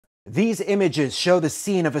These images show the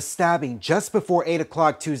scene of a stabbing just before 8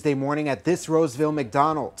 o'clock Tuesday morning at this Roseville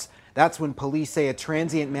McDonald's. That's when police say a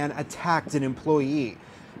transient man attacked an employee.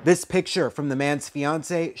 This picture from the man's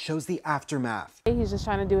fiance shows the aftermath. He's just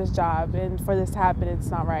trying to do his job, and for this to happen,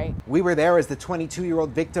 it's not right. We were there as the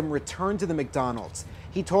 22-year-old victim returned to the McDonald's.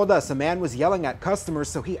 He told us a man was yelling at customers,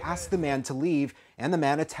 so he asked the man to leave, and the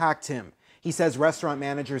man attacked him. He says restaurant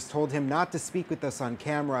managers told him not to speak with us on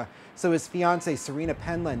camera, so his fiancée, Serena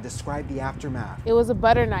Penland, described the aftermath. It was a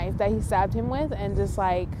butter knife that he stabbed him with and just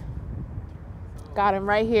like got him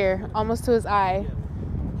right here, almost to his eye.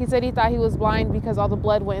 He said he thought he was blind because all the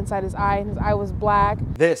blood went inside his eye and his eye was black.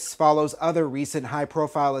 This follows other recent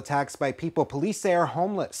high-profile attacks by people police say are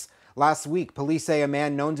homeless. Last week, police say a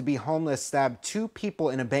man known to be homeless stabbed 2 people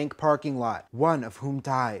in a bank parking lot, one of whom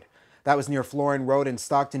died. That was near Florin Road and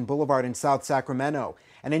Stockton Boulevard in South Sacramento.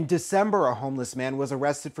 And in December, a homeless man was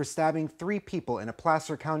arrested for stabbing 3 people in a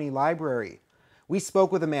Placer County library. We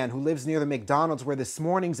spoke with a man who lives near the McDonald's where this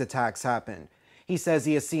morning's attacks happened. He says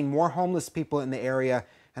he has seen more homeless people in the area,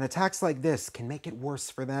 and attacks like this can make it worse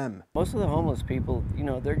for them. Most of the homeless people,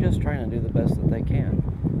 they're just trying to do the best that they can.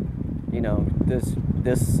 This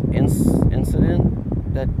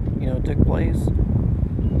incident that, took place,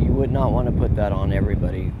 you would not want to put that on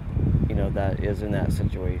everybody, that is in that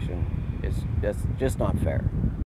situation. That's just not fair.